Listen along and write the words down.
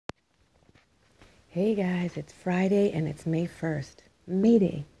Hey guys, it's Friday and it's May 1st.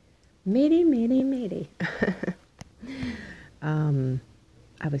 Mayday. Mayday, mayday, mayday.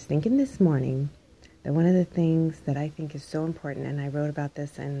 I was thinking this morning that one of the things that I think is so important, and I wrote about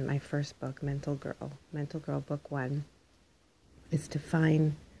this in my first book, Mental Girl Book 1, is to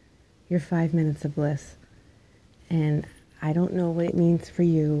find your 5 minutes of bliss. And I don't know what it means for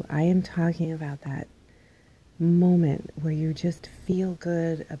you. I am talking about that moment where you just feel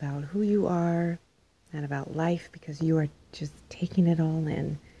good about who you are and about life because you are just taking it all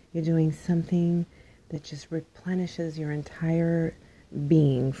in. You're doing something that just replenishes your entire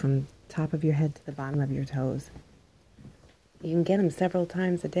being from top of your head to the bottom of your toes. You can get them several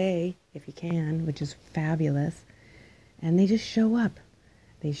times a day if you can, which is fabulous. And they just show up.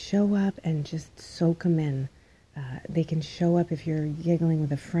 They show up and just soak them in. They can show up if you're giggling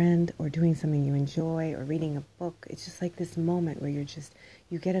with a friend or doing something you enjoy or reading a book. It's just like this moment where you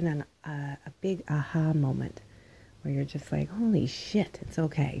get a big aha moment where you're just like, holy shit, it's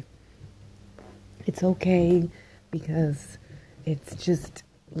okay. It's okay because it's just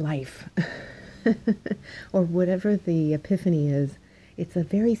life. Or whatever the epiphany is. It's a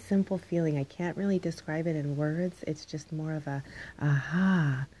very simple feeling. I can't really describe it in words. It's just more of a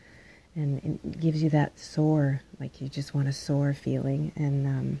aha. And it gives you that soar, like you just want to soar feeling.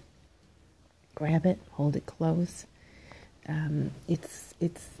 And grab it, hold it close. It's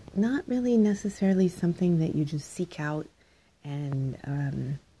not really necessarily something that you just seek out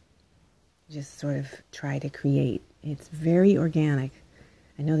and just sort of try to create. It's very organic.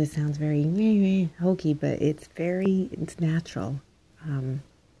 I know this sounds very hokey, but it's natural.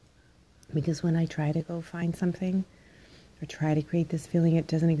 Because when I try to go find something or try to create this feeling, it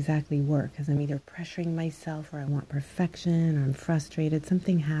doesn't exactly work because I'm either pressuring myself or I want perfection or I'm frustrated.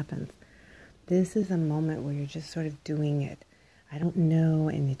 Something happens. This is a moment where you're just sort of doing it. I don't know,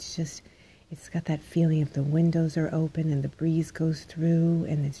 and it's got that feeling of the windows are open and the breeze goes through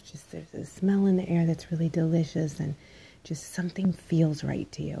and there's a smell in the air that's really delicious and just something feels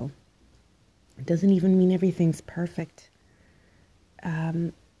right to you. It doesn't even mean everything's perfect.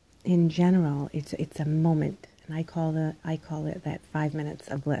 In general, it's a moment, and I call it that 5 minutes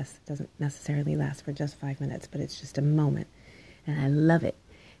of bliss. It doesn't necessarily last for just 5 minutes, but it's just a moment, and I love it.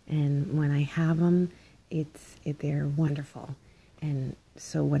 And when I have them, they're wonderful. And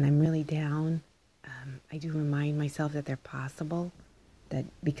so when I'm really down, I do remind myself that they're possible. That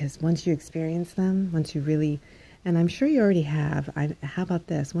because once you experience them, once you really, and I'm sure you already have. How about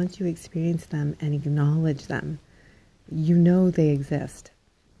this? Once you experience them and acknowledge them, you know they exist.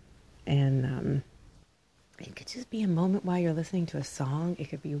 And it could just be a moment while you're listening to a song. It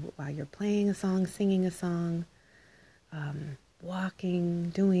could be while you're playing a song, singing a song, walking,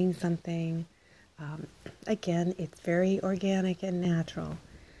 doing something. Again, it's very organic and natural.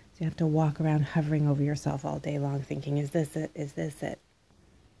 So you have to walk around hovering over yourself all day long thinking, is this it? Is this it?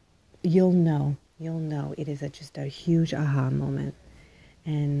 You'll know. It is just a huge aha moment.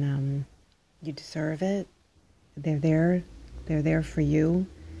 And you deserve it. They're there. They're there for you.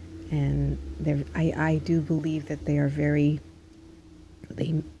 And I do believe that they are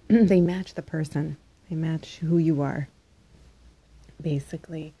they match the person. They match who you are,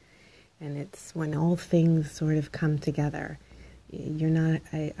 basically. And it's when all things sort of come together.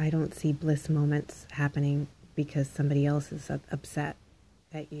 I don't see bliss moments happening because somebody else is upset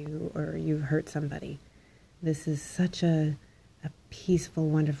at you or you've hurt somebody. This is such a peaceful,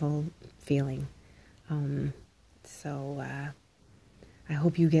 wonderful feeling. So I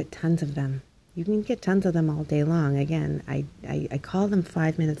hope you get tons of them. You can get tons of them all day long. Again, I call them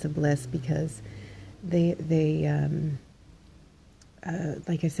 5 minutes of bliss because they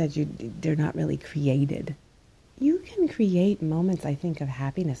like I said, they're not really created. You can create moments, I think, of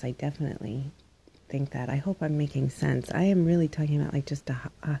happiness. I definitely think that. I hope I'm making sense. I am really talking about like just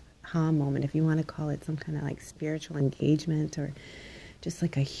a ha moment, if you want to call it some kind of like spiritual engagement or just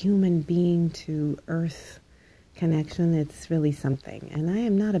like a human being to earth connection. It's really something. And I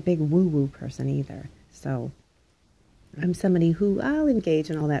am not a big woo-woo person either. So I'm somebody who I'll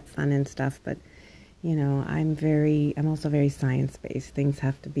engage in all that fun and stuff, but you know, I'm also very science-based. Things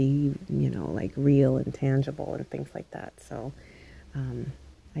have to be, you know, like real and tangible and things like that. So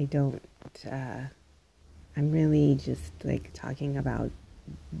I don't, I'm really just like talking about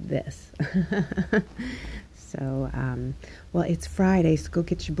this. So, well, it's Friday, so go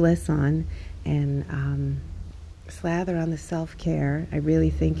get your bliss on and slather on the self-care. I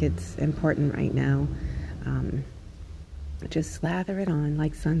really think it's important right now. Just slather it on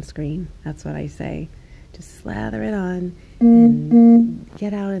like sunscreen. That's what I say. Just slather it on and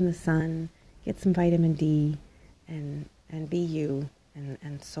get out in the sun, get some vitamin D, and be you.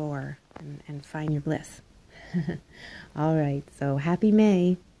 and soar and find your bliss. All right, so happy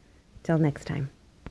May. Till next time.